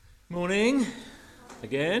Morning,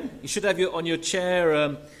 again. You should have on your chair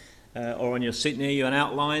or on your seat near you an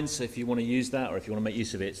outline, so if you want to use that or if you want to make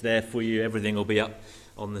use of it, it's there for you. Everything will be up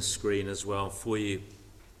on the screen as well for you.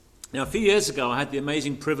 Now, a few years ago, I had the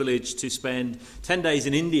amazing privilege to spend 10 days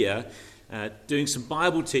in India doing some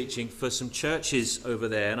Bible teaching for some churches over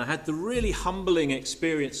there, and I had the really humbling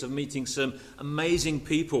experience of meeting some amazing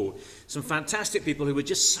people, some fantastic people who were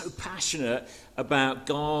just so passionate about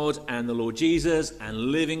God and the Lord Jesus and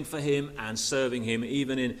living for Him and serving Him,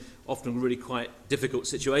 even in often really quite difficult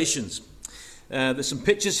situations. There's some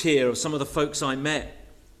pictures here of some of the folks I met.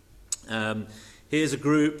 Here's a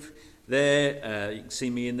group there. You can see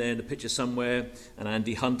me in there in the picture somewhere, and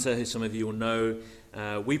Andy Hunter, who some of you will know.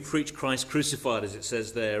 We preach Christ crucified, as it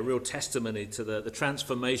says there, a real testimony to the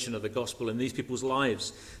transformation of the gospel in these people's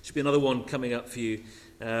lives. Should be another one coming up for you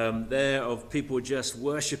there of people just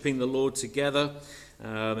worshipping the Lord together.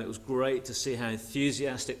 It was great to see how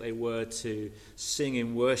enthusiastic they were to sing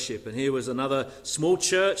in worship. And here was another small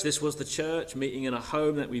church. This was the church meeting in a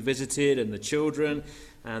home that we visited, and the children.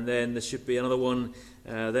 And then there should be another one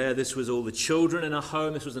there. This was all the children in a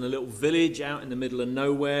home. This was in a little village out in the middle of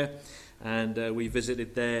nowhere. And we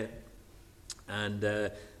visited there, and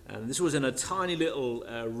this was in a tiny little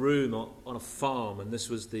room on a farm, and this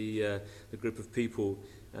was the group of people.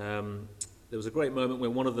 There was a great moment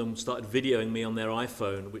when one of them started videoing me on their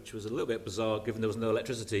iPhone, which was a little bit bizarre given there was no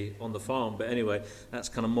electricity on the farm. But anyway, that's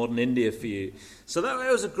kind of modern India for you. So that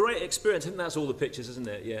was a great experience. I think that's all the pictures, isn't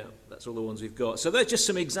it? Yeah, that's all the ones we've got. So they're just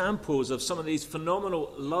some examples of some of these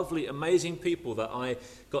phenomenal, lovely, amazing people that I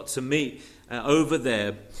got to meet over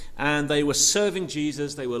there. And they were serving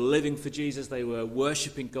Jesus, they were living for Jesus, they were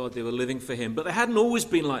worshipping God, they were living for Him. But they hadn't always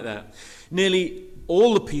been like that. Nearly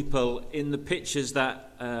all the people in the pictures that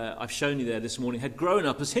I've shown you there this morning had grown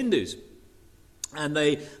up as Hindus. And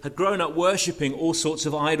they had grown up worshipping all sorts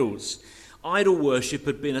of idols. Idol worship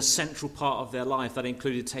had been a central part of their life. That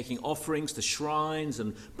included taking offerings to shrines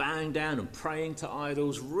and bowing down and praying to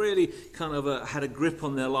idols. Really kind of had a grip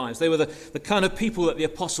on their lives. They were the kind of people that the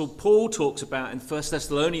Apostle Paul talks about in 1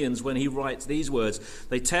 Thessalonians when he writes these words.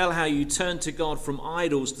 They tell how you turn to God from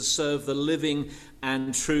idols to serve the living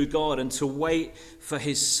and true God, and to wait for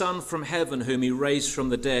His Son from heaven, whom He raised from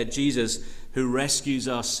the dead, Jesus, who rescues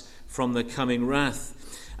us from the coming wrath.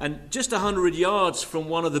 And just 100 yards from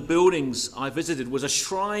one of the buildings I visited was a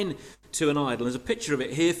shrine to an idol. There's a picture of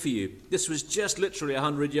it here for you. This was just literally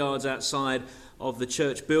 100 yards outside of the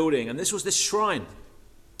church building, and this was this shrine.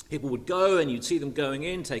 People would go, and you'd see them going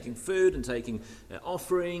in, taking food and taking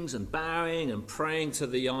offerings and bowing and praying to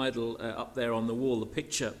the idol up there on the wall, the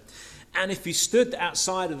picture. And if you stood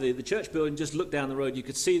outside of the church building, just looked down the road, you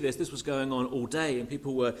could see this. This was going on all day, and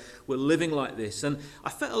people were living like this. And I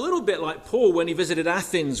felt a little bit like Paul when he visited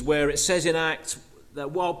Athens, where it says in Acts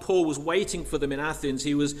that while Paul was waiting for them in Athens,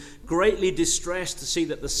 he was greatly distressed to see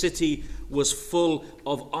that the city was full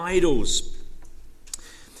of idols.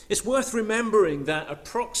 It's worth remembering that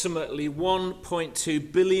approximately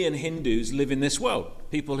 1.2 billion Hindus live in this world,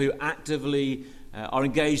 people who actively are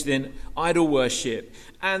engaged in idol worship.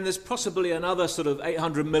 And there's possibly another sort of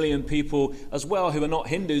 800 million people as well who are not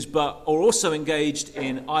Hindus but are also engaged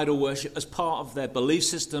in idol worship as part of their belief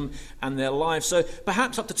system and their life. So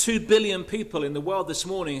perhaps up to 2 billion people in the world this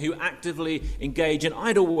morning who actively engage in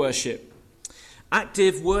idol worship.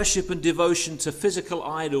 Active worship and devotion to physical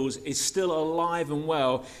idols is still alive and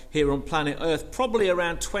well here on planet Earth. Probably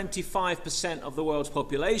around 25% of the world's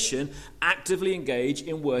population actively engage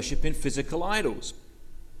in worshiping physical idols.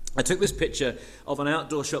 I took this picture of an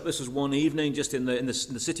outdoor shop. This was one evening just in the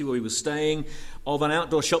city where we were staying, of an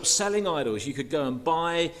outdoor shop selling idols. You could go and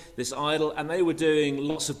buy this idol, and they were doing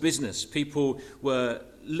lots of business. People were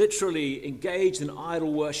literally engaged in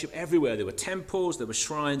idol worship everywhere. There were temples, there were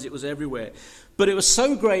shrines, it was everywhere. But it was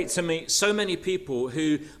so great to meet so many people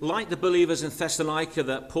who, like the believers in Thessalonica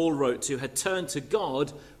that Paul wrote to, had turned to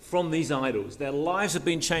God from these idols. Their lives had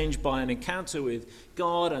been changed by an encounter with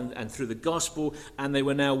God and through the gospel, and they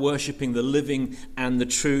were now worshipping the living and the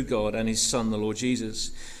true God and His Son, the Lord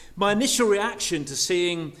Jesus. My initial reaction to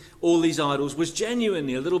seeing all these idols was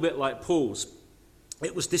genuinely a little bit like Paul's.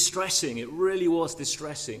 It was distressing. It really was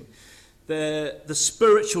distressing. The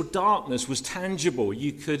spiritual darkness was tangible.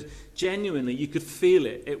 You could feel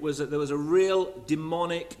it. There was a real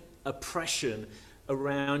demonic oppression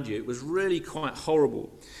around you. It was really quite horrible.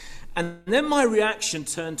 And then my reaction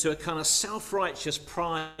turned to a kind of self-righteous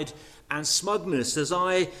pride and smugness, as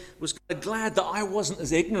I was glad that I wasn't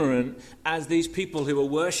as ignorant as these people who were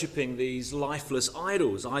worshipping these lifeless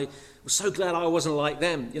idols. I was so glad I wasn't like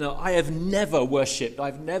them. You know, I have never worshipped,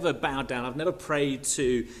 I've never bowed down, I've never prayed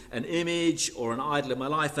to an image or an idol in my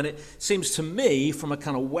life. And it seems to me, from a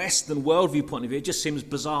kind of Western worldview point of view, it just seems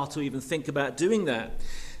bizarre to even think about doing that.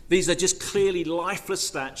 These are just clearly lifeless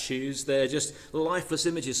statues. They're just lifeless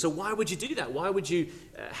images. So why would you do that? Why would you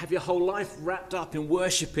have your whole life wrapped up in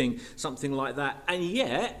worshipping something like that? And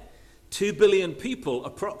yet, 2 billion people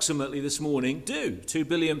approximately this morning do. 2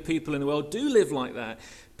 billion people in the world do live like that.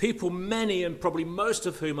 People, many and probably most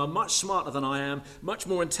of whom are much smarter than I am, much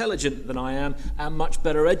more intelligent than I am, and much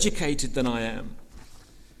better educated than I am.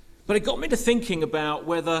 But it got me to thinking about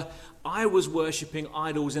whether I was worshipping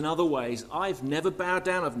idols in other ways. I've never bowed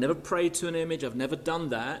down, I've never prayed to an image, I've never done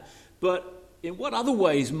that. But in what other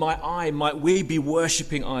ways might we be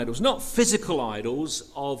worshipping idols? Not physical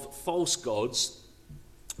idols of false gods,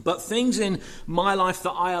 but things in my life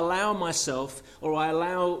that I allow myself or I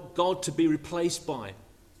allow God to be replaced by.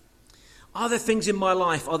 Are there things in my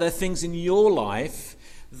life, are there things in your life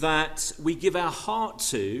that we give our heart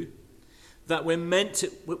to, that when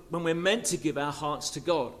we're meant to give our hearts to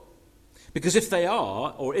God? Because if they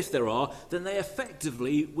are, or if there are, then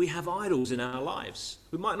we have idols in our lives.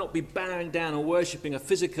 We might not be bowing down and worshipping a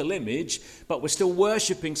physical image, but we're still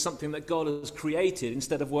worshipping something that God has created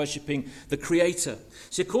instead of worshipping the Creator.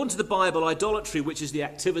 See, according to the Bible, idolatry, which is the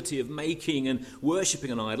activity of making and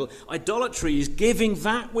worshipping an idol, idolatry is giving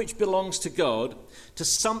that which belongs to God to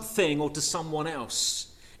something or to someone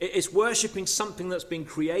else. It's worshipping something that's been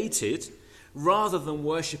created rather than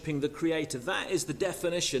worshipping the Creator. That is the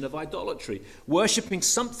definition of idolatry. Worshipping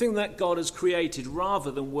something that God has created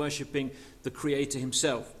rather than worshipping the Creator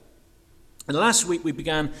himself. And last week we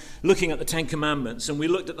began looking at the Ten Commandments, and we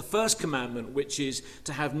looked at the first commandment, which is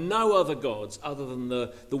to have no other gods other than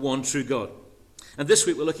the one true God. And this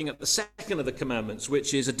week we're looking at the second of the commandments,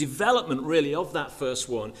 which is a development really of that first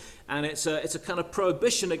one. And it's a kind of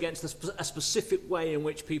prohibition against a specific way in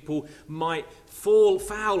which people might fall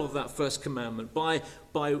foul of that first commandment by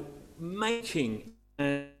making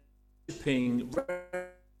and worshipping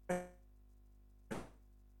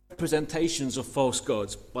representations of false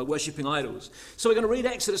gods, by worshipping idols. So we're going to read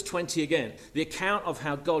Exodus 20 again, the account of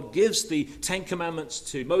how God gives the Ten Commandments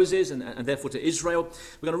to Moses and therefore to Israel.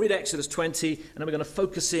 We're going to read Exodus 20, and then we're going to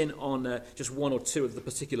focus in on just one or two of the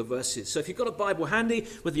particular verses. So if you've got a Bible handy,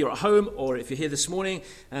 whether you're at home or if you're here this morning,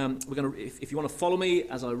 if you want to follow me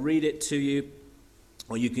as I read it to you,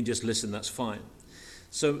 or you can just listen, that's fine.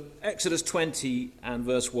 So Exodus 20 and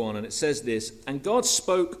verse 1, and it says this, "And God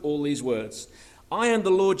spoke all these words, I am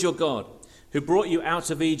the Lord your God, who brought you out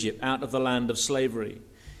of Egypt, out of the land of slavery.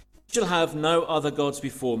 You shall have no other gods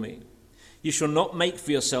before me. You shall not make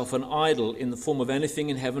for yourself an idol in the form of anything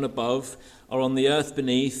in heaven above, or on the earth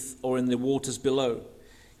beneath, or in the waters below.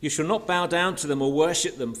 You shall not bow down to them or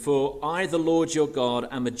worship them, for I, the Lord your God,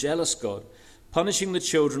 am a jealous God, punishing the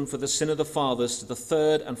children for the sin of the fathers to the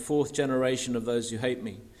third and fourth generation of those who hate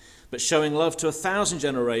me, but showing love to 1,000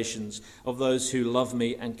 generations of those who love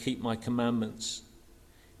me and keep my commandments.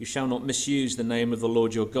 You shall not misuse the name of the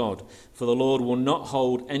Lord your God, for the Lord will not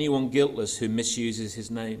hold anyone guiltless who misuses his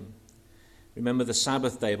name. Remember the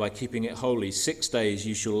Sabbath day by keeping it holy. 6 days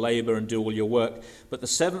you shall labor and do all your work, but the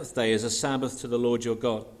seventh day is a Sabbath to the Lord your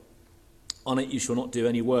God. On it you shall not do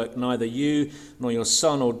any work, neither you, nor your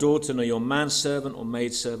son or daughter, nor your manservant or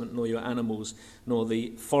maidservant, nor your animals, nor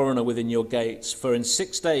the foreigner within your gates. For in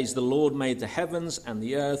 6 days the Lord made the heavens and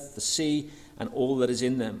the earth, the sea, and all that is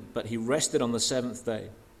in them. But he rested on the seventh day.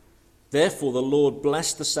 Therefore the Lord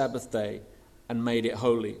blessed the Sabbath day and made it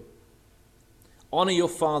holy. Honor your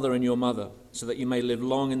father and your mother, so that you may live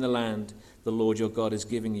long in the land the Lord your God is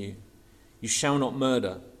giving you. You shall not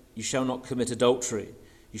murder. You shall not commit adultery.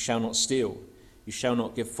 You shall not steal. You shall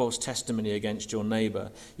not give false testimony against your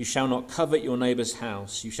neighbor. You shall not covet your neighbor's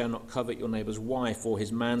house. You shall not covet your neighbor's wife or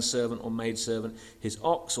his manservant or maidservant, his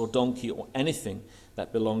ox or donkey or anything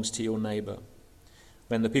that belongs to your neighbor.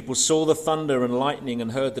 When the people saw the thunder and lightning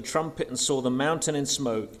and heard the trumpet and saw the mountain in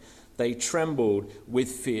smoke, they trembled with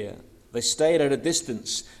fear. They stayed at a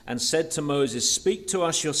distance and said to Moses, "Speak to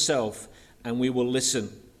us yourself and we will listen.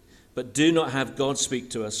 But do not have God speak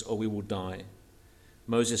to us or we will die."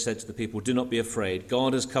 Moses said to the people, "Do not be afraid.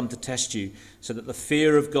 God has come to test you, so that the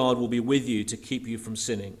fear of God will be with you to keep you from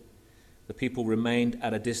sinning." The people remained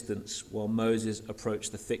at a distance while Moses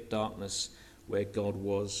approached the thick darkness where God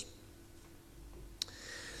was.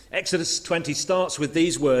 Exodus 20 starts with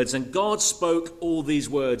these words, "And God spoke all these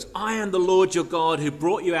words. I am the Lord your God who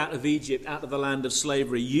brought you out of Egypt, out of the land of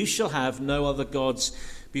slavery. You shall have no other gods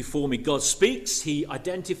before me. God speaks. He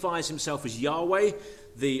identifies himself as Yahweh,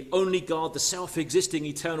 the only God, the self-existing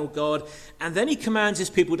eternal God. And then he commands his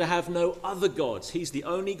people to have no other gods. He's the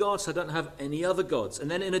only God, so don't have any other gods.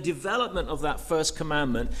 And then in a development of that first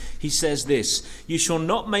commandment, he says this: you shall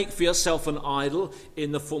not make for yourself an idol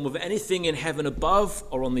in the form of anything in heaven above,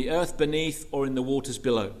 or on the earth beneath, or in the waters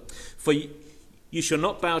below. For you shall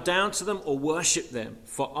not bow down to them or worship them.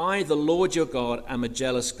 For I, the Lord your God, am a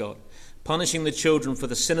jealous God, punishing the children for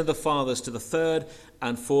the sin of the fathers to the third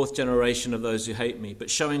and fourth generation of those who hate me, but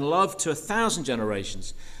showing love to 1,000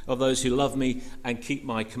 generations of those who love me and keep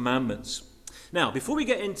my commandments. Now, before we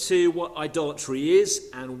get into what idolatry is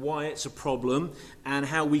and why it's a problem and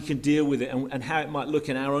how we can deal with it and how it might look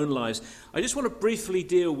in our own lives, I just want to briefly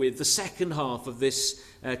deal with the second half of this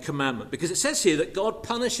commandment, because it says here that God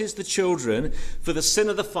punishes the children for the sin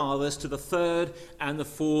of the fathers to the third and the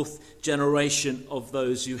fourth generation of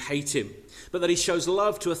those who hate him, but that he shows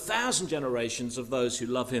love to 1,000 generations of those who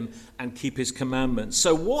love him and keep his commandments.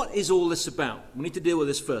 So what is all this about? We need to deal with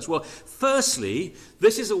this first. Well, firstly,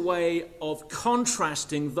 this is a way of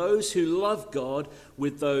contrasting those who love God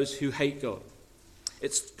with those who hate God.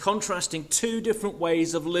 It's contrasting two different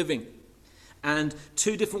ways of living and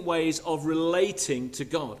two different ways of relating to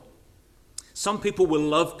God. Some people will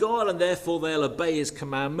love God and therefore they'll obey his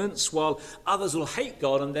commandments, while others will hate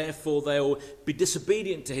God and therefore they'll be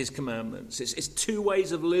disobedient to his commandments. It's two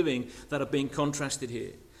ways of living that are being contrasted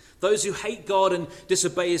here. Those who hate God and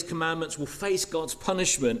disobey his commandments will face God's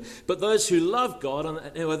punishment, but those who love God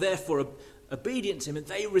and who are therefore obedient to him,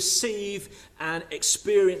 they receive and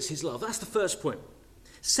experience his love. That's the first point.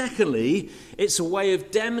 Secondly, it's a way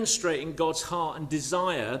of demonstrating God's heart and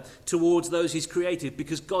desire towards those he's created,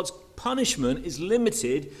 because God's punishment is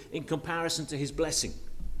limited in comparison to his blessing.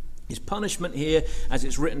 His punishment here, as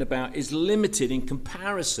it's written about, is limited in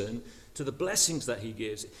comparison to the blessings that he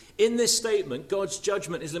gives. In this statement, God's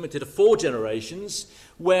judgment is limited to 4 generations,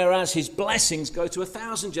 whereas his blessings go to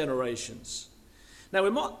 1,000 generations. Now,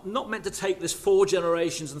 we're not meant to take this 4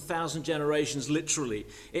 generations and 1,000 generations literally.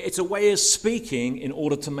 It's a way of speaking in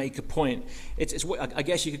order to make a point. I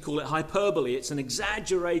guess you could call it hyperbole. It's an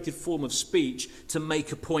exaggerated form of speech to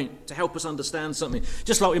make a point, to help us understand something.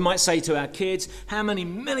 Just like we might say to our kids, how many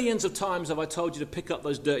millions of times have I told you to pick up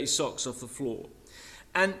those dirty socks off the floor?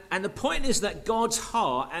 And the point is that God's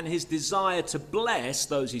heart and his desire to bless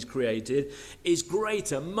those he's created is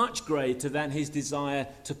greater, much greater than his desire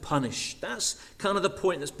to punish. That's kind of the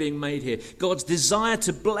point that's being made here. God's desire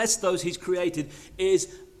to bless those he's created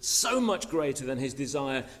is so much greater than his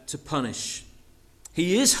desire to punish.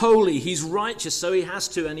 He is holy, he's righteous, so he has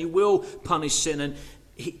to and he will punish sin, and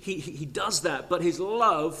he does that, but his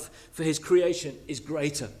love for his creation is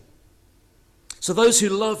greater. So those who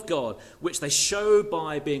love God, which they show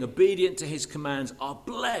by being obedient to his commands, are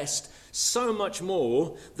blessed so much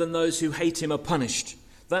more than those who hate him are punished.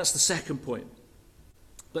 That's the second point.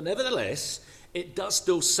 But nevertheless, it does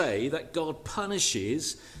still say that God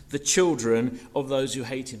punishes the children of those who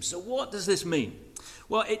hate him. So what does this mean?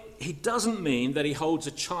 Well, he doesn't mean that he holds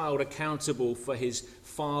a child accountable for his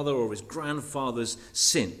father or his grandfather's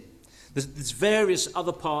sin. There's various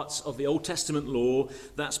other parts of the Old Testament law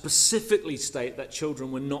that specifically state that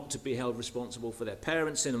children were not to be held responsible for their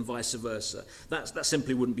parents' sin and vice versa. That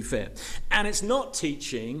simply wouldn't be fair. And it's not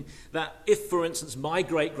teaching that if, for instance, my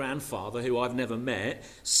great-grandfather, who I've never met,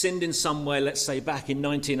 sinned in some way, let's say back in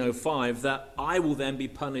 1905, that I will then be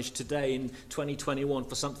punished today in 2021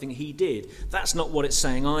 for something he did. That's not what it's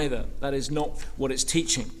saying either. That is not what it's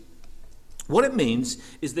teaching. What it means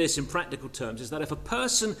is this, in practical terms, is that if a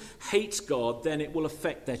person hates God, then it will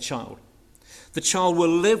affect their child. The child will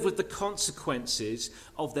live with the consequences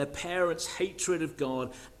of their parents' hatred of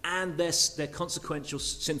God and their consequential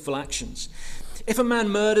sinful actions. If a man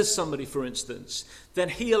murders somebody, for instance, then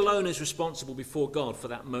he alone is responsible before God for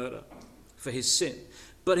that murder, for his sin.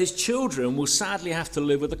 But his children will sadly have to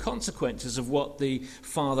live with the consequences of what the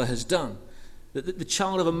father has done. The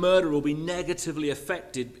child of a murderer will be negatively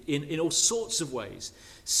affected in all sorts of ways.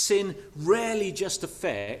 Sin rarely just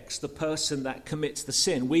affects the person that commits the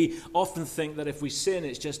sin. We often think that if we sin,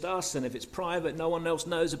 it's just us, and if it's private, no one else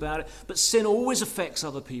knows about it. But sin always affects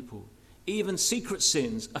other people. Even secret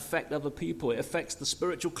sins affect other people. It affects the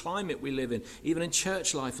spiritual climate we live in, even in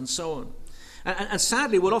church life and so on. And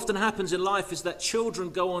sadly, what often happens in life is that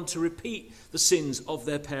children go on to repeat the sins of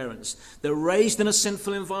their parents. They're raised in a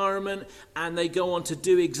sinful environment and they go on to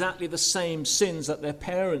do exactly the same sins that their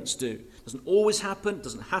parents do. It doesn't always happen, it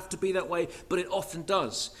doesn't have to be that way, but it often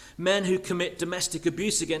does. Men who commit domestic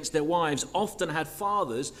abuse against their wives often had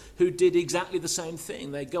fathers who did exactly the same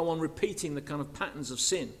thing. They go on repeating the kind of patterns of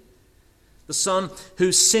sin. The son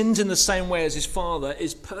who sins in the same way as his father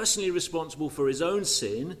is personally responsible for his own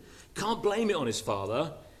sin, can't blame it on his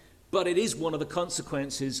father, but it is one of the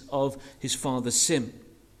consequences of his father's sin.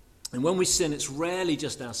 And when we sin, it's rarely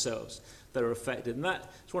just ourselves that are affected. And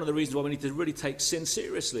that's one of the reasons why we need to really take sin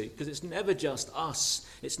seriously, because it's never just us.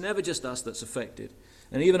 It's never just us that's affected.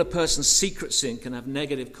 And even a person's secret sin can have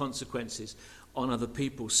negative consequences on other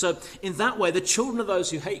people. So in that way, the children of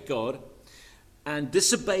those who hate God and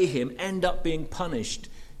disobey him end up being punished,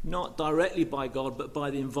 not directly by God, but by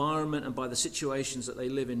the environment and by the situations that they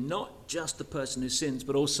live in. Not just the person who sins,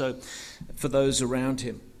 but also for those around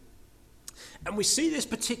him. And we see this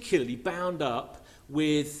particularly bound up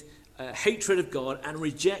with hatred of God and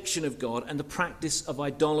rejection of God and the practice of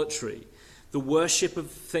idolatry, the worship of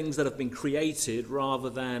things that have been created rather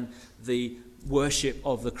than the worship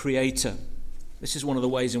of the Creator. This is one of the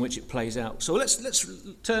ways in which it plays out. So let's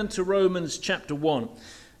turn to Romans chapter 1,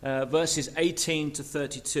 verses 18 to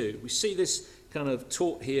 32. We see this kind of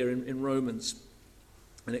taught here in Romans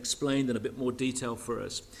and explained in a bit more detail for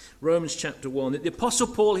us. Romans chapter 1. The Apostle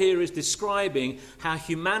Paul here is describing how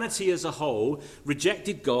humanity as a whole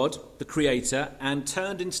rejected God, the Creator, and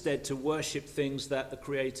turned instead to worship things that the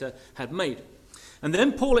Creator had made. And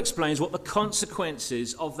then Paul explains what the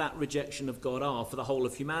consequences of that rejection of God are for the whole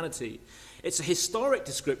of humanity. It's a historic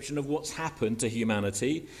description of what's happened to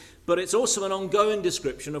humanity, but it's also an ongoing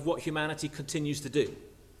description of what humanity continues to do.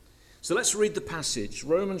 So let's read the passage.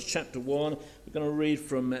 Romans chapter 1, we're going to read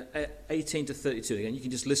from 18 to 32. Again, you can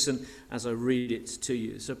just listen as I read it to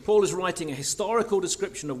you. So Paul is writing a historical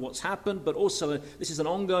description of what's happened, but also this is an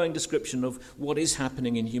ongoing description of what is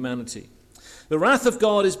happening in humanity. The wrath of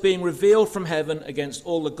God is being revealed from heaven against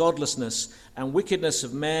all the godlessness and wickedness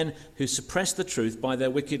of men who suppress the truth by their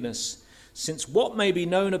wickedness, since what may be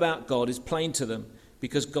known about God is plain to them,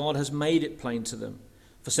 because God has made it plain to them.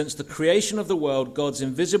 For since the creation of the world, God's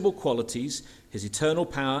invisible qualities, his eternal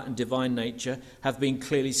power and divine nature, have been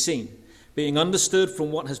clearly seen, being understood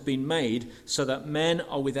from what has been made, so that men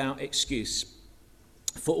are without excuse.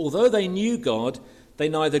 For although they knew God, they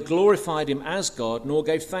neither glorified him as God nor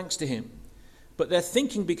gave thanks to him. But their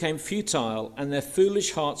thinking became futile, and their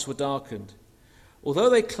foolish hearts were darkened.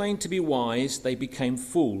 Although they claimed to be wise, they became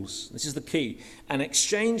fools. This is the key. And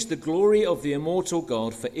exchanged the glory of the immortal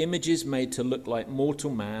God for images made to look like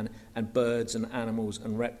mortal man and birds and animals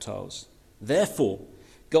and reptiles. Therefore,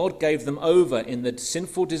 God gave them over in the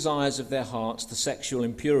sinful desires of their hearts to sexual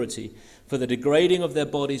impurity, for the degrading of their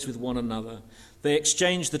bodies with one another. They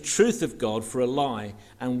exchanged the truth of God for a lie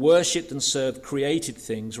and worshipped and served created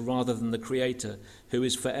things rather than the Creator, who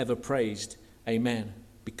is forever praised. Amen.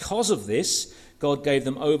 Because of this, God gave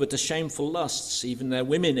them over to shameful lusts. Even their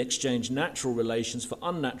women exchanged natural relations for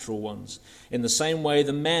unnatural ones. In the same way,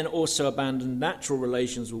 the men also abandoned natural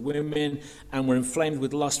relations with women and were inflamed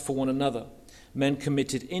with lust for one another. Men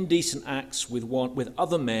committed indecent acts with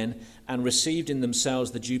other men and received in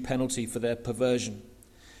themselves the due penalty for their perversion.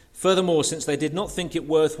 Furthermore, since they did not think it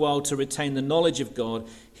worthwhile to retain the knowledge of God,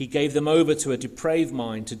 he gave them over to a depraved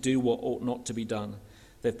mind to do what ought not to be done.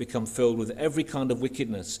 They've become filled with every kind of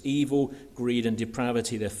wickedness, evil, greed, and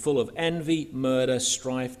depravity. They're full of envy, murder,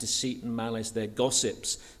 strife, deceit, and malice. They're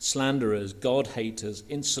gossips, slanderers, God-haters,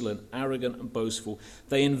 insolent, arrogant, and boastful.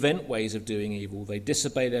 They invent ways of doing evil. They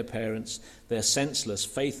disobey their parents. They're senseless,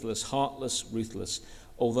 faithless, heartless, ruthless.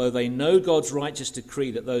 Although they know God's righteous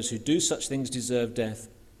decree that those who do such things deserve death,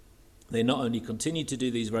 they not only continue to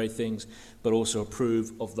do these very things, but also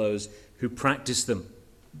approve of those who practice them.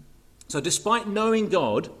 So despite knowing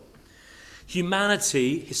God,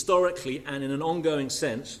 humanity, historically and in an ongoing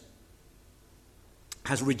sense,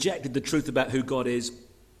 has rejected the truth about who God is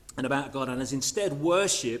and about God, and has instead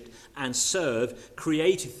worshipped and served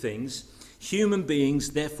created things. Human beings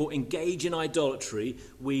therefore engage in idolatry.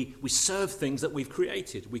 We serve things that we've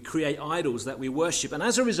created. We create idols that we worship. And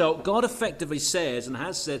as a result, God effectively says and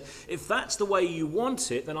has said, if that's the way you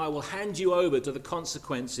want it, then I will hand you over to the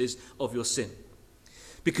consequences of your sin.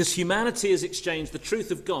 Because humanity has exchanged the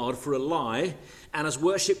truth of God for a lie and has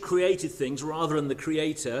worshipped created things rather than the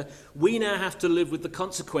Creator, we now have to live with the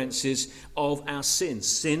consequences of our sin.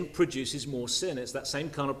 Sin produces more sin. It's that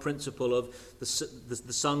same kind of principle of the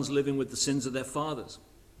sons living with the sins of their fathers.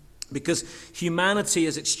 Because humanity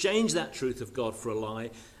has exchanged that truth of God for a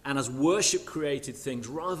lie and has worshipped created things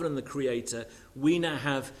rather than the Creator, we now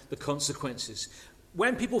have the consequences.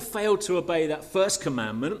 When people fail to obey that first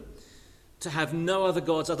commandment, to have no other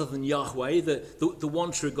gods other than Yahweh, the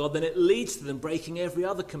one true God, then it leads to them breaking every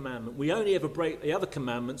other commandment. We only ever break the other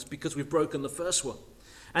commandments because we've broken the first one.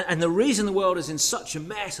 And the reason the world is in such a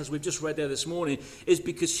mess, as we've just read there this morning, is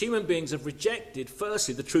because human beings have rejected,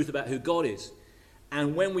 firstly, the truth about who God is.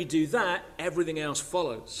 And when we do that, everything else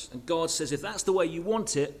follows. And God says, if that's the way you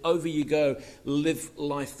want it, over you go, live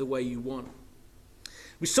life the way you want.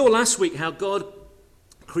 We saw last week how God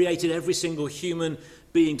created every single human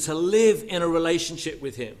being to live in a relationship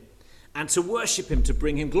with him and to worship him, to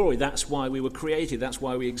bring him glory. That's why we were created. That's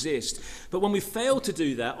why we exist. But when we fail to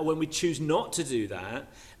do that, or when we choose not to do that,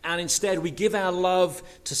 and instead we give our love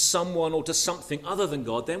to someone or to something other than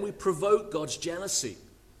God, then we provoke God's jealousy.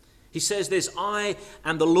 He says this, I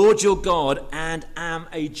am the Lord your God and am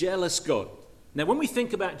a jealous God. Now, when we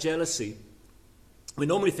think about jealousy, we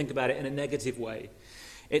normally think about it in a negative way.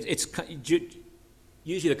 It's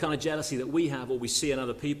usually the kind of jealousy that we have or we see in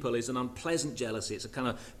other people is an unpleasant jealousy. It's a kind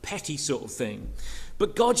of petty sort of thing.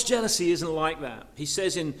 But God's jealousy isn't like that. He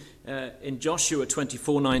says in Joshua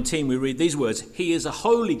 24:19, we read these words, He is a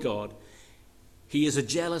holy God. He is a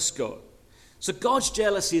jealous God. So God's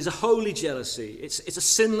jealousy is a holy jealousy. It's a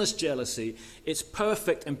sinless jealousy. It's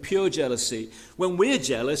perfect and pure jealousy. When we're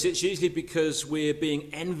jealous, it's usually because we're being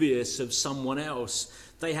envious of someone else.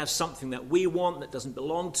 They have something that we want that doesn't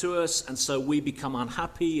belong to us, and so we become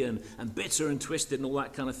unhappy and bitter and twisted and all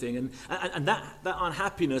that kind of thing. And that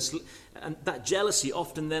unhappiness and that jealousy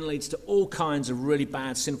often then leads to all kinds of really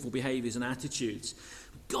bad, sinful behaviors and attitudes.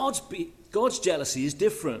 God's jealousy is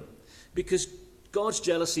different because God's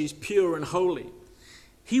jealousy is pure and holy.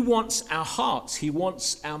 He wants our hearts. He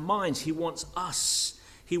wants our minds. He wants us.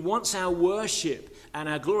 He wants our worship and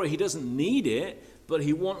our glory. He doesn't need it, but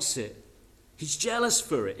he wants it. He's jealous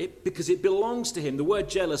for it because it belongs to him. The word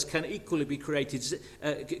jealous can equally be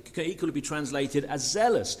translated as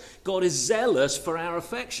zealous. God is zealous for our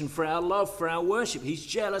affection, for our love, for our worship. He's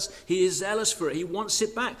jealous. He is zealous for it. He wants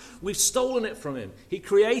it back. We've stolen it from him. He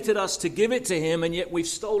created us to give it to him, and yet we've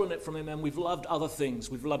stolen it from him, and we've loved other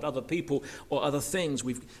things. We've loved other people or other things.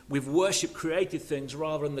 We've worshipped created things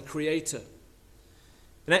rather than the Creator.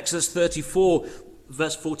 In Exodus 34,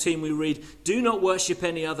 Verse 14 we read, do not worship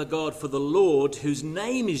any other God, for the Lord, whose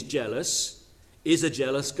name is jealous, is a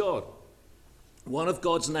jealous God. One of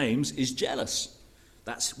God's names is jealous.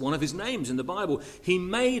 That's one of his names in the Bible. He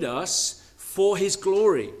made us for his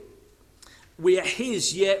glory. We are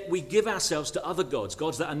his, yet we give ourselves to other gods,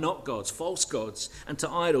 gods that are not gods, false gods, and to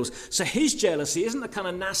idols. So his jealousy isn't the kind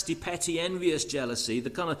of nasty, petty, envious jealousy, the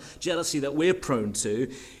kind of jealousy that we're prone to.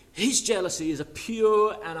 His jealousy is a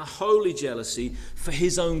pure and a holy jealousy for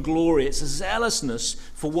his own glory. It's a zealousness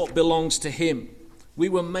for what belongs to him. We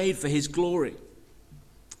were made for his glory.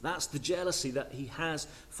 That's the jealousy that he has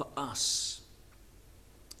for us.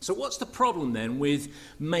 So what's the problem then with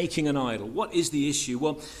making an idol? What is the issue?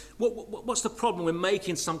 Well, what's the problem with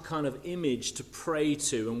making some kind of image to pray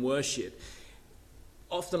to and worship?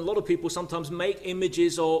 Often a lot of people sometimes make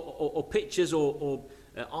images or pictures or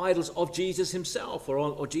idols of Jesus himself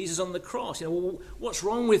or Jesus on the cross. Well, what's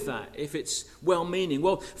wrong with that if it's well-meaning?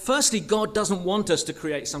 Well, firstly, God doesn't want us to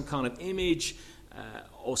create some kind of image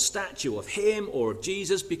or statue of him or of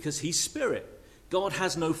Jesus because he's spirit. God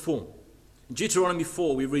has no form. In Deuteronomy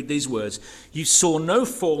 4, we read these words, you saw no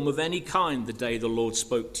form of any kind the day the Lord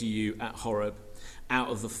spoke to you at Horeb out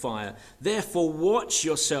of the fire. Therefore, watch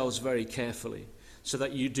yourselves very carefully, so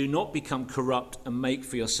that you do not become corrupt and make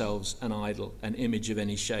for yourselves an idol, an image of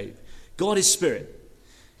any shape. God is spirit.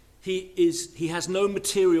 He has no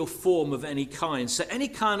material form of any kind. So any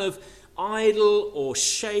kind of idol or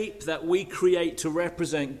shape that we create to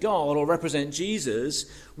represent God or represent Jesus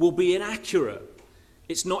will be inaccurate.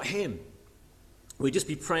 It's not him. We'd just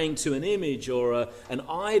be praying to an image or an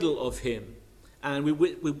idol of him. And we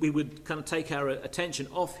would kind of take our attention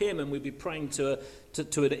off him and we'd be praying to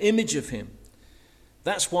an image of him.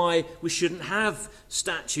 That's why we shouldn't have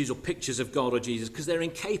statues or pictures of God or Jesus, because they're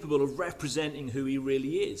incapable of representing who he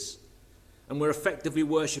really is. And we're effectively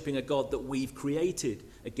worshipping a God that we've created,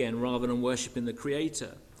 again, rather than worshipping the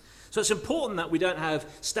Creator. So it's important that we don't have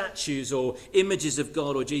statues or images of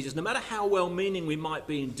God or Jesus, no matter how well-meaning we might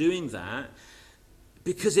be in doing that,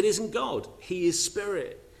 because it isn't God. He is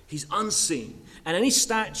spirit. He's unseen. And any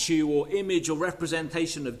statue or image or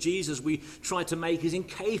representation of Jesus we try to make is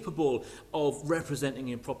incapable of representing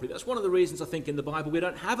him properly. That's one of the reasons I think in the Bible we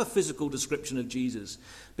don't have a physical description of Jesus,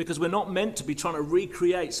 because we're not meant to be trying to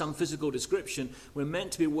recreate some physical description. We're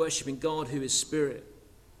meant to be worshipping God who is spirit.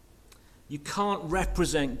 You can't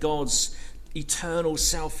represent God's eternal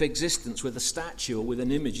self-existence with a statue or with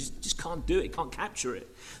an image. You just can't do it. You can't capture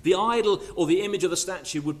it. The idol or the image of the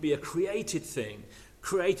statue would be a created thing,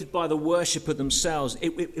 created by the worshipper themselves.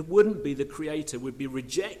 It wouldn't be the Creator. It would be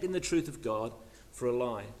rejecting the truth of God for a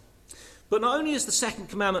lie. But not only is the second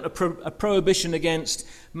commandment a prohibition against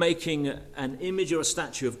making an image or a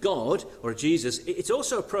statue of God or Jesus, it's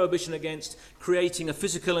also a prohibition against creating a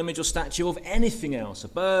physical image or statue of anything else, a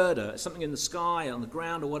bird, or something in the sky, on the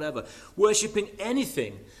ground, or whatever. Worshipping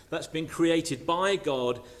anything that's been created by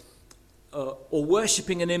God, or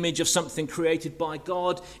worshipping an image of something created by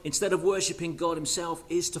God instead of worshipping God himself,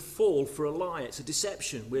 is to fall for a lie. It's a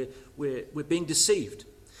deception. We're being deceived.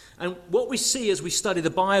 And what we see as we study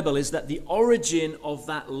the Bible is that the origin of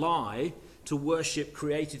that lie, to worship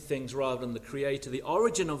created things rather than the Creator, the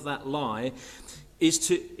origin of that lie is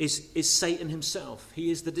Satan himself.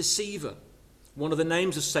 He is the deceiver. One of the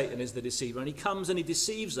names of Satan is the deceiver, and he comes and he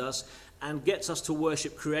deceives us and gets us to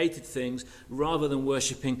worship created things rather than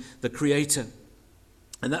worshipping the Creator.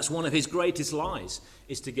 And that's one of his greatest lies,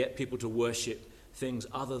 is to get people to worship things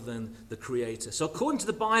other than the Creator. So according to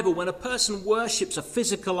the Bible, when a person worships a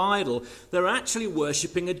physical idol, they're actually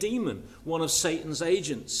worshipping a demon, one of Satan's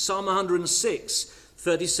agents. Psalm 106,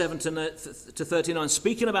 37 to 39,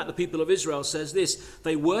 speaking about the people of Israel, says this: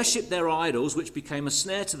 they worshipped their idols, which became a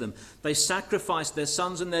snare to them. They sacrificed their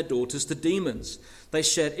sons and their daughters to demons. They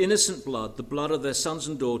shed innocent blood, the blood of their sons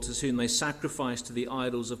and daughters, whom they sacrificed to the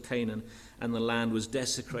idols of Canaan, and the land was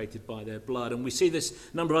desecrated by their blood. And we see this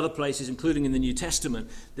a number of other places, including in the New Testament,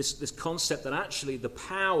 this concept that actually the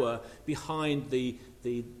power behind the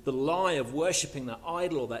lie of worshipping that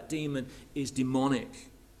idol or that demon is demonic.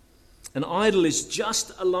 An idol is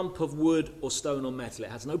just a lump of wood or stone or metal.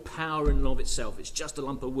 It has no power in and of itself. It's just a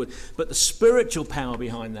lump of wood. But the spiritual power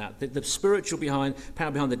behind that, the spiritual power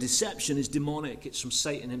behind the deception, is demonic. It's from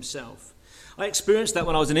Satan himself. I experienced that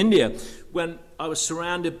when I was in India, when I was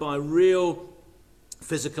surrounded by real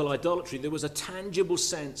physical idolatry. There was a tangible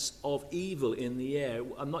sense of evil in the air.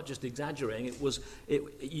 I'm not just exaggerating.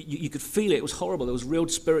 You could feel it. It was horrible. There was real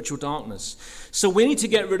spiritual darkness. So we need to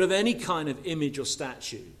get rid of any kind of image or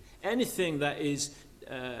statue. Anything that is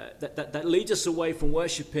that leads us away from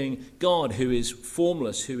worshipping God, who is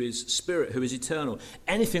formless, who is spirit, who is eternal.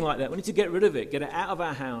 Anything like that, we need to get rid of it, get it out of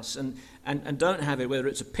our house, and don't have it, whether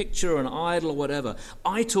it's a picture or an idol or whatever.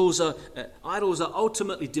 Idols are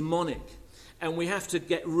ultimately demonic, and we have to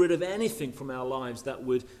get rid of anything from our lives that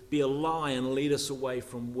would be a lie and lead us away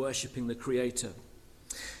from worshipping the Creator.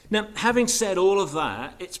 Now, having said all of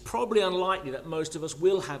that, it's probably unlikely that most of us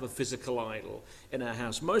will have a physical idol in our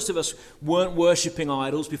house. Most of us weren't worshipping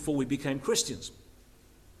idols before we became Christians.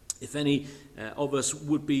 If any of us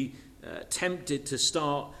would be tempted to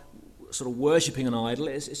start sort of worshipping an idol,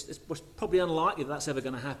 it's probably unlikely that's ever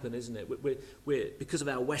going to happen, isn't it? We're, because of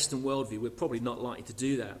our Western worldview, we're probably not likely to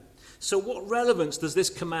do that. So what relevance does this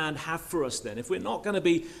command have for us then? If we're not going to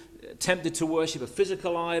be tempted to worship a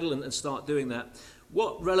physical idol and start doing that,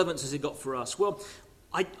 what relevance has it got for us? Well,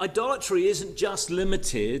 idolatry isn't just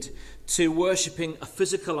limited to worshipping a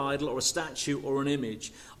physical idol or a statue or an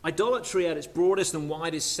image. Idolatry at its broadest and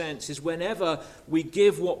widest sense is whenever we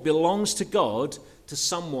give what belongs to God to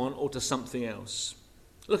someone or to something else.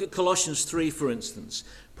 Look at Colossians 3, for instance.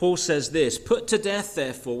 Paul says this: "Put to death,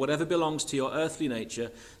 therefore, whatever belongs to your earthly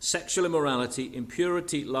nature, sexual immorality,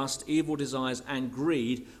 impurity, lust, evil desires, and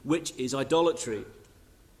greed, which is idolatry.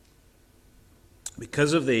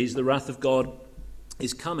 Because of these, the wrath of God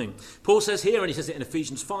is coming." Paul says here, and he says it in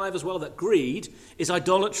Ephesians 5 as well, that greed is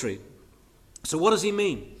idolatry. So what does he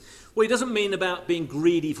mean? Well, he doesn't mean about being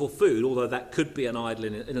greedy for food, although that could be an idol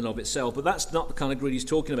in and of itself, but that's not the kind of greed he's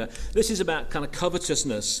talking about. This is about kind of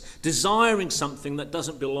covetousness, desiring something that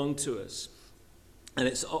doesn't belong to us. And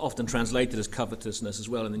it's often translated as covetousness as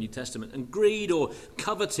well in the New Testament. And greed or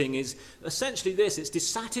coveting is essentially this: it's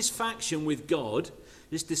dissatisfaction with God,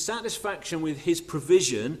 it's dissatisfaction with his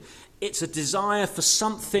provision, it's a desire for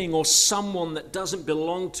something or someone that doesn't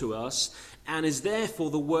belong to us, and is therefore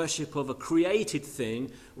the worship of a created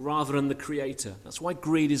thing rather than the Creator. That's why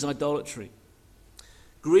greed is idolatry.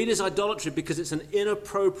 Greed is idolatry because it's an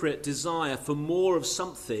inappropriate desire for more of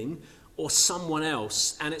something or someone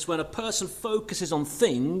else, and it's when a person focuses on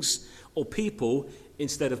things or people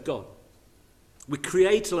instead of God. We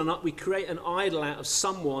create an idol out of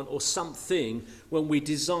someone or something when we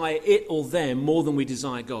desire it or them more than we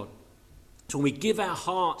desire God. So when we give our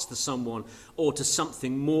hearts to someone or to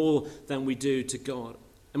something more than we do to God.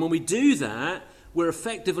 And when we do that, we're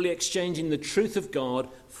effectively exchanging the truth of God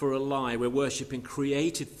for a lie. We're worshipping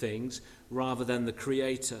created things rather than the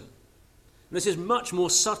Creator. And this is much more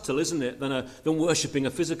subtle, isn't it, than worshipping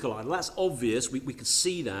a physical idol. That's obvious. We can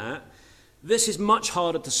see that. This is much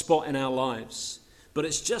harder to spot in our lives. But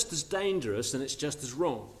it's just as dangerous and it's just as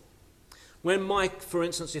wrong. For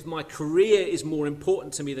instance, if my career is more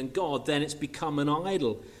important to me than God, then it's become an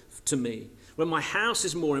idol to me. When my house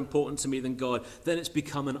is more important to me than God, then it's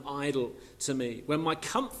become an idol to me. When my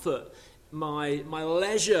comfort, my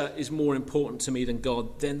leisure is more important to me than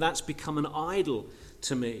God, then that's become an idol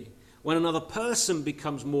to me. When another person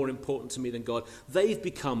becomes more important to me than God, they've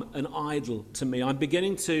become an idol to me. I'm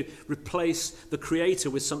beginning to replace the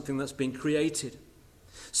Creator with something that's been created.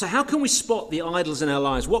 So how can we spot the idols in our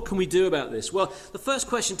lives? What can we do about this? Well, the first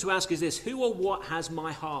question to ask is this: who or what has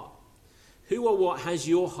my heart? Who or what has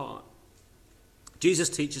your heart? Jesus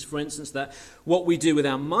teaches, for instance, that what we do with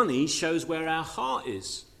our money shows where our heart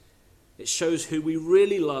is. It shows who we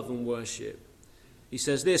really love and worship. He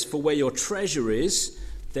says this: for where your treasure is,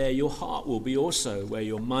 there your heart will be also. Where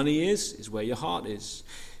your money is where your heart is.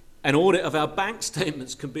 An audit of our bank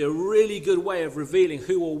statements can be a really good way of revealing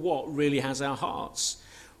who or what really has our hearts.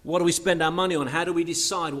 What do we spend our money on? How do we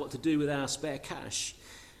decide what to do with our spare cash?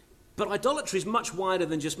 But idolatry is much wider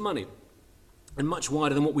than just money, and much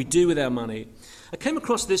wider than what we do with our money. I came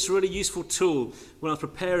across this really useful tool when I was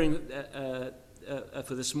preparing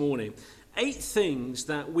for this morning. 8 things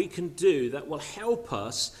that we can do that will help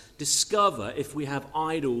us discover if we have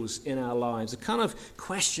idols in our lives. The kind of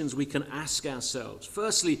questions we can ask ourselves.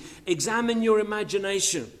 Firstly, examine your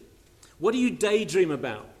imagination. What do you daydream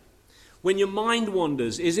about? When your mind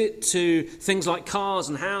wanders, is it to things like cars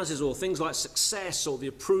and houses, or things like success, or the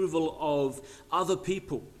approval of other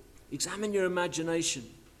people? Examine your imagination.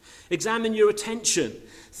 Examine your attention.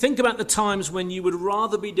 Think about the times when you would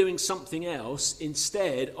rather be doing something else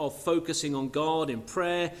instead of focusing on God in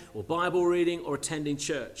prayer or Bible reading or attending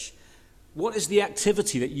church. What is the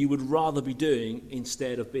activity that you would rather be doing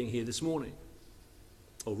instead of being here this morning?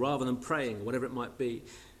 Or rather than praying, or whatever it might be.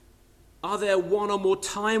 Are there one or more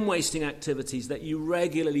time-wasting activities that you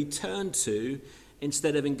regularly turn to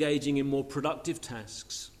instead of engaging in more productive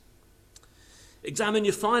tasks? Examine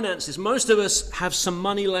your finances. Most of us have some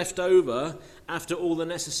money left over after all the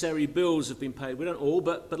necessary bills have been paid. We don't all,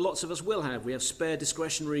 but lots of us will have. We have spare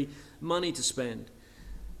discretionary money to spend.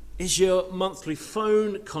 Is your monthly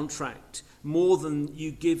phone contract more than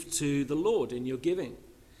you give to the Lord in your giving?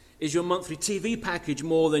 Is your monthly TV package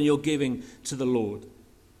more than you're giving to the Lord?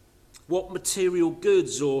 What material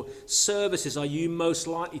goods or services are you most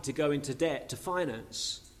likely to go into debt to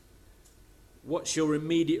finance? What's your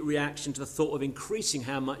immediate reaction to the thought of increasing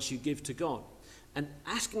how much you give to God? And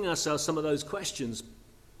asking ourselves some of those questions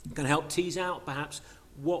can help tease out perhaps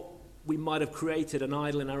what we might have created an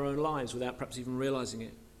idol in our own lives without perhaps even realizing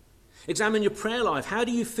it. Examine your prayer life. How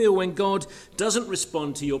do you feel when God doesn't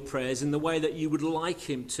respond to your prayers in the way that you would like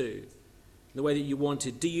him to? The way that you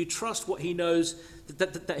wanted? Do you trust what he knows,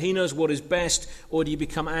 that he knows what is best, or do you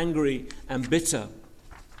become angry and bitter?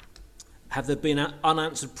 Have there been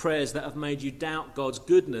unanswered prayers that have made you doubt God's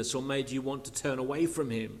goodness or made you want to turn away from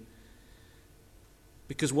him?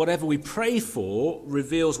 Because whatever we pray for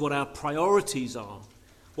reveals what our priorities are.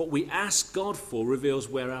 What we ask God for reveals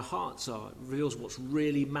where our hearts are. It reveals what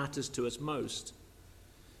really matters to us most.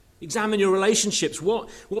 Examine your relationships.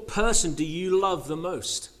 What person do you love the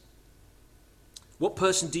most? What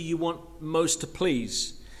person do you want most to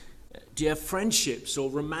please? Do you have friendships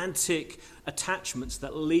or romantic attachments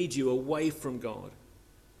that lead you away from God?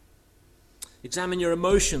 Examine your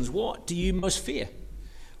emotions. What do you most fear?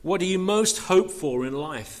 What do you most hope for in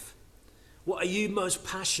life? What are you most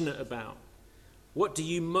passionate about? What do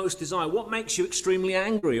you most desire? What makes you extremely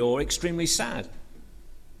angry or extremely sad?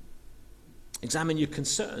 Examine your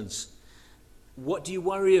concerns. What do you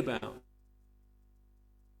worry about?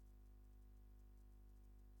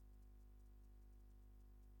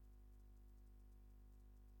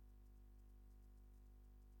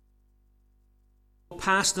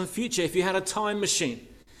 Past and future. If you had a time machine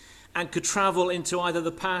and could travel into either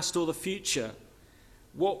the past or the future,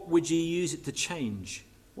 what would you use it to change?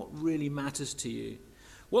 What really matters to you?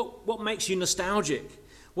 What makes you nostalgic?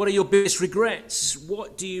 What are your biggest regrets?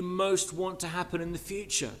 What do you most want to happen in the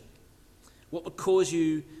future? What would cause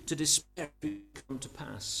you to despair if it come to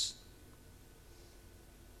pass?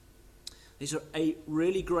 These are 8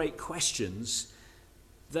 really great questions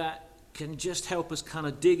that can just help us kind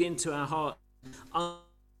of dig into our heart,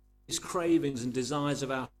 these cravings and desires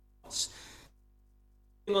of our hearts.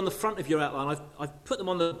 On the front of your outline, I've put them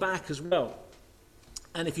on the back as well.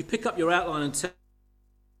 And if you pick up your outline and take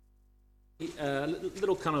a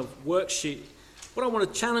little kind of worksheet, what I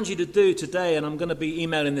want to challenge you to do today, and I'm going to be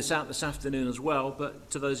emailing this out this afternoon as well,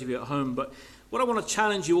 but to those of you at home, but what I want to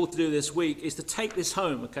challenge you all to do this week is to take this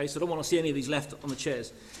home, okay? So I don't want to see any of these left on the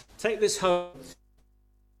chairs. Take this home.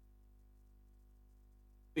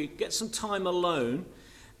 Get some time alone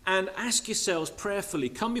and ask yourselves prayerfully,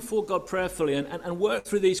 come before God prayerfully and work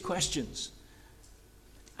through these questions.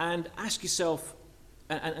 and ask yourself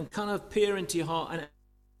and kind of peer into your heart and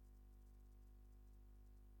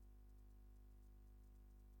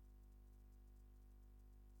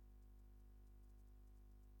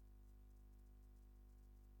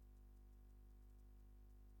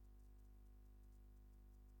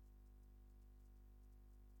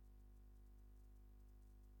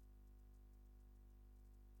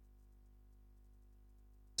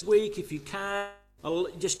week, if you can,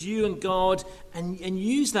 just you and God, and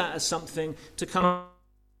use that as something to kind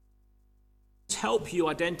of help you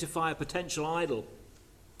identify a potential idol.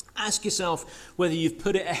 Ask yourself whether you've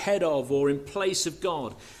put it ahead of or in place of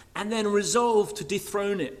God, and then resolve to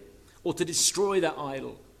dethrone it or to destroy that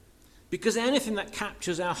idol. Because anything that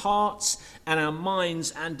captures our hearts and our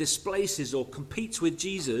minds and displaces or competes with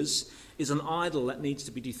Jesus is an idol that needs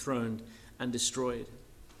to be dethroned and destroyed.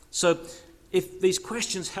 So if these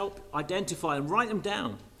questions help identify and write them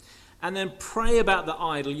down, and then pray about the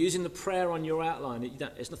idol using the prayer on your outline.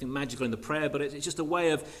 There's nothing magical in the prayer, but it's just a way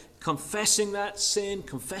of confessing that sin,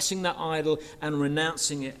 confessing that idol, and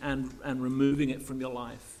renouncing it and removing it from your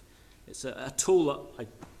life. It's a tool that I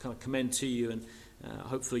kind of commend to you, and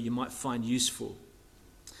hopefully you might find useful.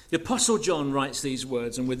 The Apostle John writes these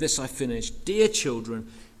words, and with this I finish. Dear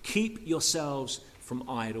children, keep yourselves from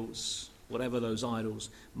idols, whatever those idols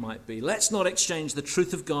might be. Let's not exchange the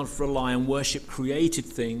truth of God for a lie and worship created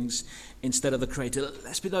things instead of the Creator.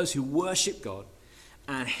 Let's be those who worship God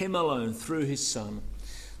and Him alone through His Son,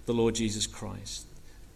 the Lord Jesus Christ.